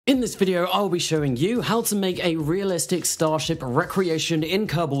In this video, I'll be showing you how to make a realistic Starship recreation in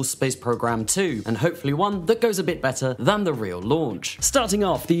Kerbal Space Program 2, and hopefully one that goes a bit better than the real launch. Starting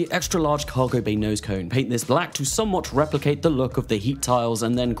off, the extra large cargo bay nose cone. Paint this black to somewhat replicate the look of the heat tiles,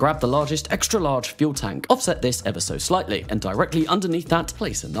 and then grab the largest extra large fuel tank. Offset this ever so slightly, and directly underneath that,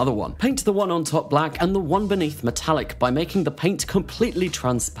 place another one. Paint the one on top black and the one beneath metallic by making the paint completely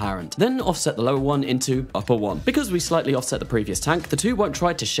transparent. Then offset the lower one into upper one. Because we slightly offset the previous tank, the two won't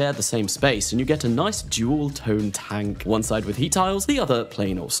try to share the same space, and you get a nice dual tone tank. One side with heat tiles, the other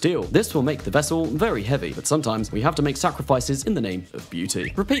plain or steel. This will make the vessel very heavy, but sometimes we have to make sacrifices in the name of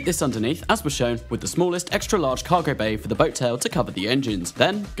beauty. Repeat this underneath, as was shown, with the smallest extra large cargo bay for the boat tail to cover the engines.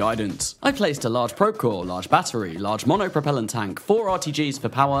 Then, guidance. I placed a large probe core, large battery, large monopropellant tank, 4 RTGs for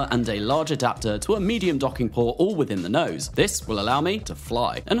power, and a large adapter to a medium docking port all within the nose. This will allow me to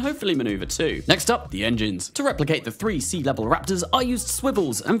fly, and hopefully maneuver too. Next up, the engines. To replicate the 3 sea-level Raptors, I used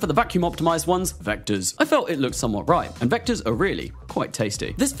swivels, and for the vacuum optimized ones, vectors. I felt it looked somewhat right, and vectors are really quite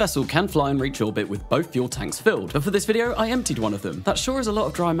tasty. This vessel can fly and reach orbit with both fuel tanks filled, but for this video I emptied one of them. That sure is a lot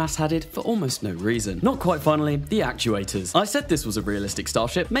of dry mass added for almost no reason. Not quite finally, the actuators. I said this was a realistic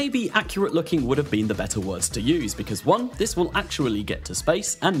Starship. Maybe accurate looking would have been the better words to use, because 1, this will actually get to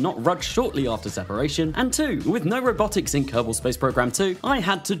space and not rudge shortly after separation, and 2, with no robotics in Kerbal Space Program 2, I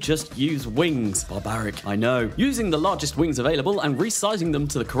had to just use wings. Barbaric, I know. Using the largest wings available and resizing them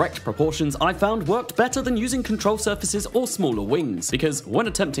to the correct proportions I found worked better than using control surfaces or smaller wings, because when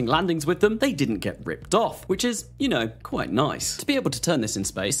attempting landings with them, they didn't get ripped off, which is, you know, quite nice. To be able to turn this in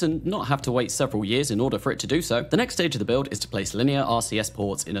space and not have to wait several years in order for it to do so, the next stage of the build is to place linear RCS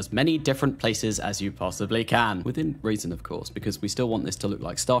ports in as many different places as you possibly can. Within reason, of course, because we still want this to look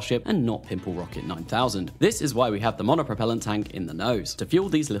like Starship and not Pimple Rocket 9000. This is why we have the monopropellant tank in the nose, to fuel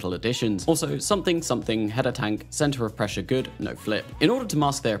these little additions. Also, something, header tank, center of pressure good, no flip. In order to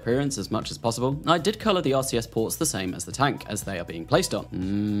mask their appearance as much as possible, I did colour the RCS ports the same as the tank as they are being placed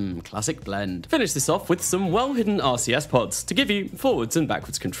on. Classic blend. Finish this off with some well-hidden RCS pods to give you forwards and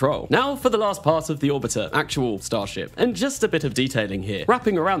backwards control. Now for the last part of the orbiter, actual Starship, and just a bit of detailing here.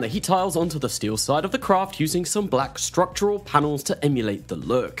 Wrapping around the heat tiles onto the steel side of the craft using some black structural panels to emulate the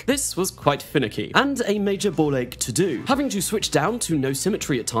look. This was quite finicky, and a major ball ache to do. Having to switch down to no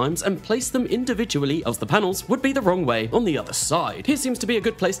symmetry at times and place them individually as the panels would be the wrong way on the other side. Here seems to be a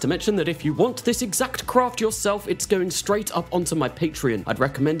good place to mention that if you want this exact craft yourself, it's going straight up onto my Patreon. I'd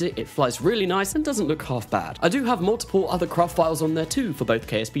recommend it. It flies really nice and doesn't look half bad. I do have multiple other craft files on there too for both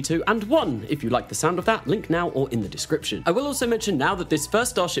KSP2 and 1. If you like the sound of that, link now or in the description. I will also mention now that this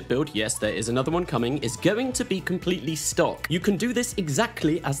first Starship build, yes, there is another one coming, is going to be completely stock. You can do this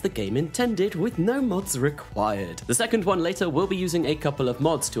exactly as the game intended with no mods required. The second one later will be using a couple of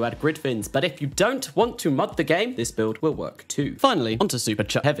mods to add grid fins, but if you don't want to mod the game, this build will work too. Finally, onto Super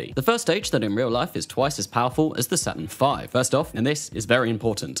Heavy. The first stage that in real life is twice as powerful as the Saturn V. First off, and this is very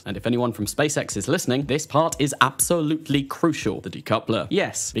important, and if anyone from SpaceX is listening, this part is absolutely crucial, the decoupler.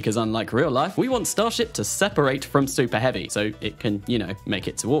 Yes, because unlike real life, we want Starship to separate from Super Heavy, so it can, you know, make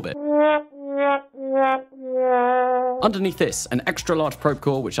it to orbit. Underneath this, an extra large probe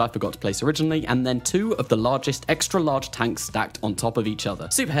core, which I forgot to place originally, and then 2 of the largest extra large tanks stacked on top of each other.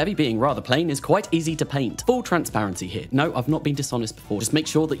 Super Heavy being rather plain is quite easy to paint. Full transparency here. No, I've not been dishonest before. Just make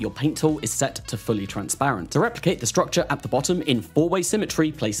sure that your paint tool is set to fully transparent. To replicate the structure at the bottom in 4-way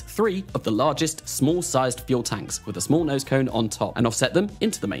symmetry, place 3 of the largest small-sized fuel tanks with a small nose cone on top, and offset them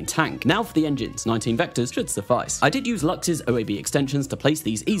into the main tank. Now for the engines. 19 vectors should suffice. I did use Lux's OAB extensions to place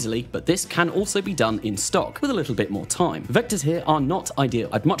these easily, but this can also be done in stock with a little bit more time. Vectors here are not ideal.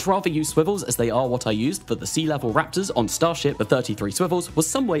 I'd much rather use swivels, as they are what I used for the sea-level Raptors on Starship. The 33 swivels was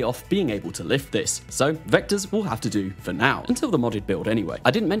some way off being able to lift this, so vectors will have to do for now, until the modded build anyway.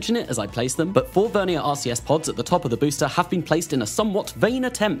 I didn't mention it as I placed them, but 4 vernier RCS pods at the top of the booster have been placed in a somewhat vain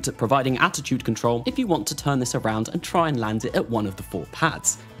attempt at providing attitude control if you want to turn this around and try and land it at one of the 4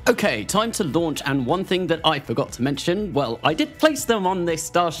 pads. Okay, time to launch, and one thing that I forgot to mention, well, I did place them on this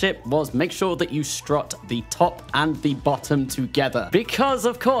Starship, was make sure that you strut the top and the bottom together. Because,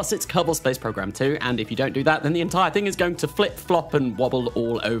 of course, it's Kerbal Space Program 2, and if you don't do that, then the entire thing is going to flip, flop, and wobble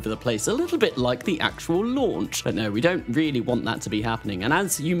all over the place, a little bit like the actual launch. But no, we don't really want that to be happening, and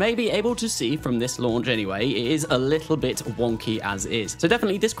as you may be able to see from this launch anyway, it is a little bit wonky as is. So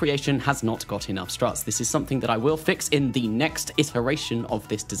definitely this creation has not got enough struts. This is something that I will fix in the next iteration of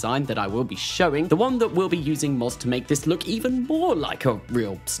this design that I will be showing, the one that will be using mods to make this look even more like a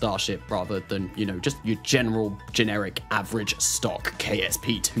real Starship rather than, you know, just your general, generic, average stock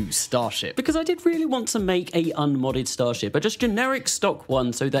KSP2 Starship. Because I did really want to make a unmodded Starship, a just generic stock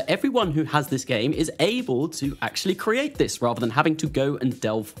one, so that everyone who has this game is able to actually create this rather than having to go and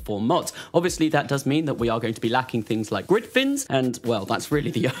delve for mods. Obviously, that does mean that we are going to be lacking things like grid fins, and well, that's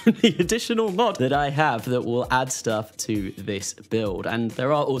really the only additional mod that I have that will add stuff to this build. And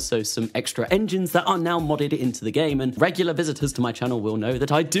there are also some extra engines that are now modded into the game, and regular visitors to my channel will know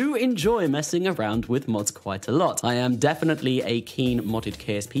that I do enjoy messing around with mods quite a lot. I am definitely a keen modded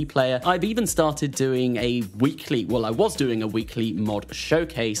KSP player. I've even started doing a weekly, well, I was doing a weekly mod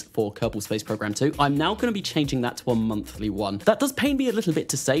showcase for Kerbal Space Program 2. I'm now going to be changing that to a monthly one. That does pain me a little bit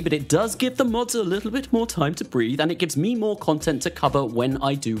to say, but it does give the mods a little bit more time to breathe, and it gives me more content to cover when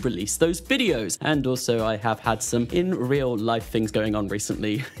I do release those videos. And also, I have had some in real life things going on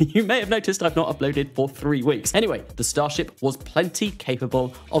recently. You may have noticed I've not uploaded for 3 weeks. Anyway, the Starship was plenty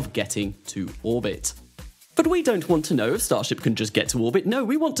capable of getting to orbit. But we don't want to know if Starship can just get to orbit. No,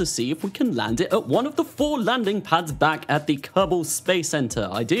 we want to see if we can land it at one of the 4 landing pads back at the Kerbal Space Center.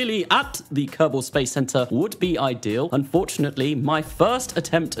 Ideally, at the Kerbal Space Center would be ideal. Unfortunately, my first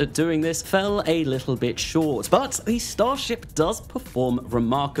attempt at doing this fell a little bit short. But the Starship does perform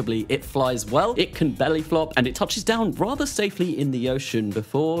remarkably. It flies well, it can belly flop, and it touches down rather safely in the ocean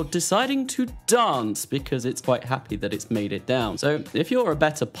before deciding to dance because it's quite happy that it's made it down. So if you're a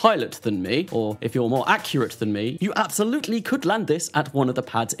better pilot than me, or if you're more accurate than me, you absolutely could land this at one of the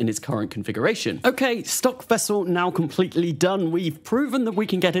pads in its current configuration. Okay, stock vessel now completely done. We've proven that we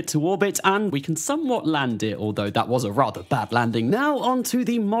can get it to orbit, and we can somewhat land it, although that was a rather bad landing. Now on to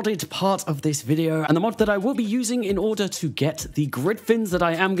the modded part of this video, and the mod that I will be using in order to get the grid fins that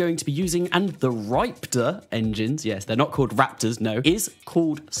I am going to be using and the Raptor engines, yes, they're not called Raptors, no, is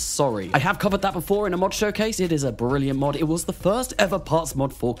called Sorry. I have covered that before in a mod showcase. It is a brilliant mod. It was the first ever parts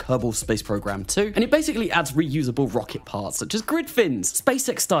mod for Kerbal Space Program 2, and it basically adds reusable rocket parts such as grid fins,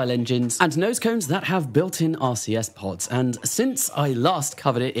 SpaceX style engines, and nose cones that have built-in RCS pods. And since I last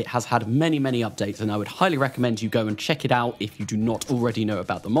covered it, it has had many updates, and I would highly recommend you go and check it out if you do not already know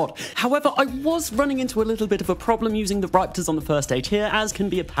about the mod. However, I was running into a little bit of a problem using the Raptors on the first stage here, as can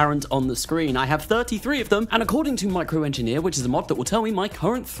be apparent on the screen. I have 33 of them, and according to Microengineer, which is a mod that will tell me my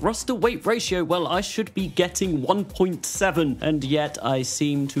current thruster-weight ratio, well, I should be getting 1.7, and yet I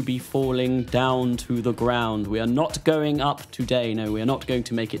seem to be falling down to the ground. We are not going up today. No, we are not going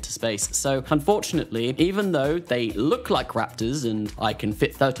to make it to space. So unfortunately, even though they look like Raptors and I can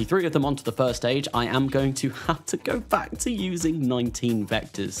fit 33 of them onto the first stage, I am going to have to go back to using 19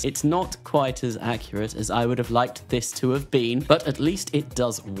 vectors. It's not quite as accurate as I would have liked this to have been, but at least it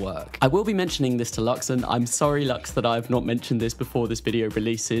does work. I will be mentioning this to Lux, and I'm sorry, Lux, that I've not mentioned this before this video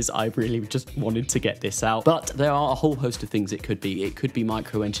releases. I really just wanted to get this out, but there are a whole host of things it could be. It could be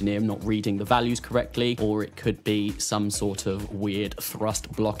Microengineer not reading the values correctly, or it could be some sort of weird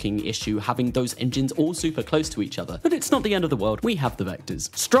thrust blocking issue having those engines all super close to each other. But it's not the end of the world. We have the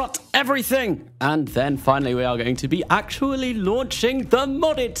vectors. Strut everything! And then finally we are going to be actually launching the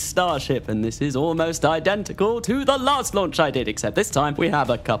modded Starship, and this is almost identical to the last launch I did, except this time we have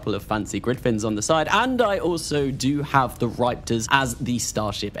a couple of fancy grid fins on the side, and I also do have the Raptors as the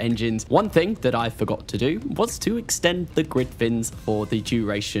Starship engines. One thing that I forgot to do was to extend the grid fins for the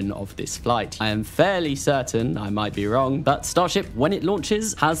duration of this flight. I am fairly certain, I might be wrong, but Starship, when it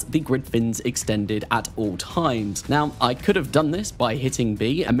launches, has the grid fins extended at all times. Now, I could have done this by hitting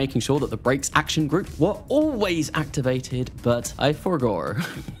B and making sure that the brakes action group were always activated, but I forgot.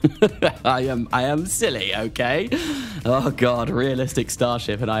 I am silly, okay? Oh god, realistic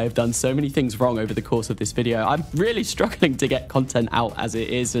Starship, and I have done so many things wrong over the course of this video. I'm really struggling to get content out as it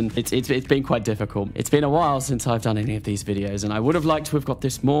is, and it's been quite difficult. It's been a while since I've done any of these videos, and I would have liked to have got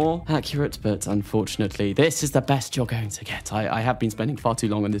this more accurate, but unfortunately, this is the best you're going to get. I have been spending far too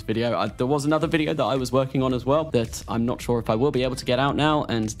long on this video. There was another video that I was working on as well that I'm not sure if I will be able to get out now,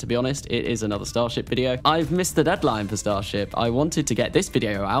 and to be honest, it is another Starship video. I've missed the deadline for Starship. I wanted to get this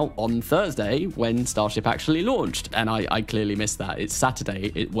video out on Thursday when Starship actually launched, and I clearly missed that. It's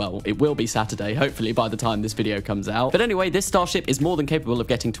Saturday. It will be Saturday, hopefully, by the time this video comes out. But anyway, this Starship is more than capable of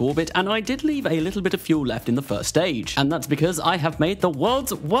getting to orbit, and I did leave a little bit of fuel left in the first stage, and that's because I have made the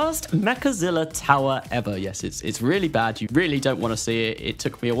world's worst Mechazilla tower tower ever. Yes, it's really bad. You really don't want to see it. It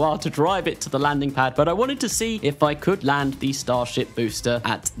took me a while to drive it to the landing pad, but I wanted to see if I could land the Starship booster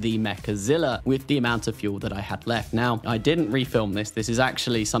at the Mechazilla with the amount of fuel that I had left. Now, I didn't refilm this. This is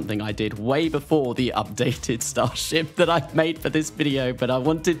actually something I did way before the updated Starship that I've made for this video, but I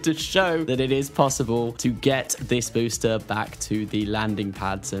wanted to show that it is possible to get this booster back to the landing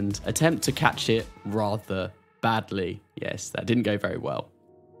pads and attempt to catch it rather badly. Yes, that didn't go very well.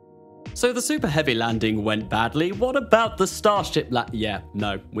 So the Super Heavy landing went badly. What about the Starship yeah,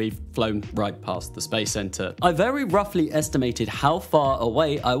 no, we've flown right past the Space Center. I very roughly estimated how far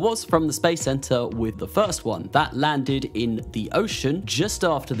away I was from the Space Center with the first one. That landed in the ocean just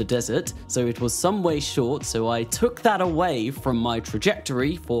after the desert, so it was some way short, so I took that away from my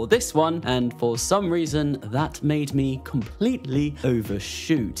trajectory for this one, and for some reason that made me completely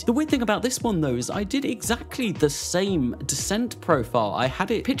overshoot. The weird thing about this one though is I did exactly the same descent profile. I had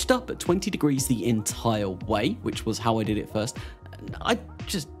it pitched up at 20 degrees the entire way, which was how I did it first.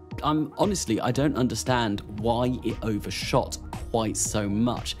 Honestly, I don't understand why it overshot quite so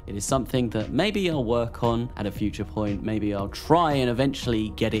much. It is something that maybe I'll work on at a future point. Maybe I'll try and eventually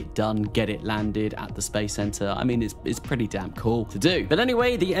get it done, get it landed at the Space Center. I mean, it's pretty damn cool to do. But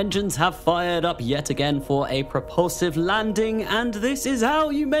anyway, the engines have fired up yet again for a propulsive landing, and this is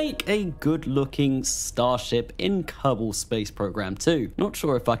how you make a good-looking Starship in Kerbal Space Program 2. Not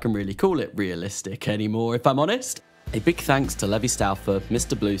sure if I can really call it realistic anymore, if I'm honest. A big thanks to Levi Stauffer,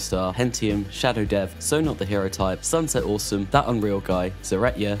 Mr. Bluestar, Hentium, Shadow Dev, So Not the Hero Type, Sunset Awesome, That Unreal Guy,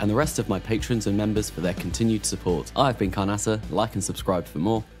 Zaretya, and the rest of my patrons and members for their continued support. I've been Karnasa, like and subscribe for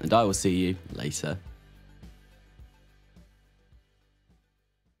more, and I will see you later.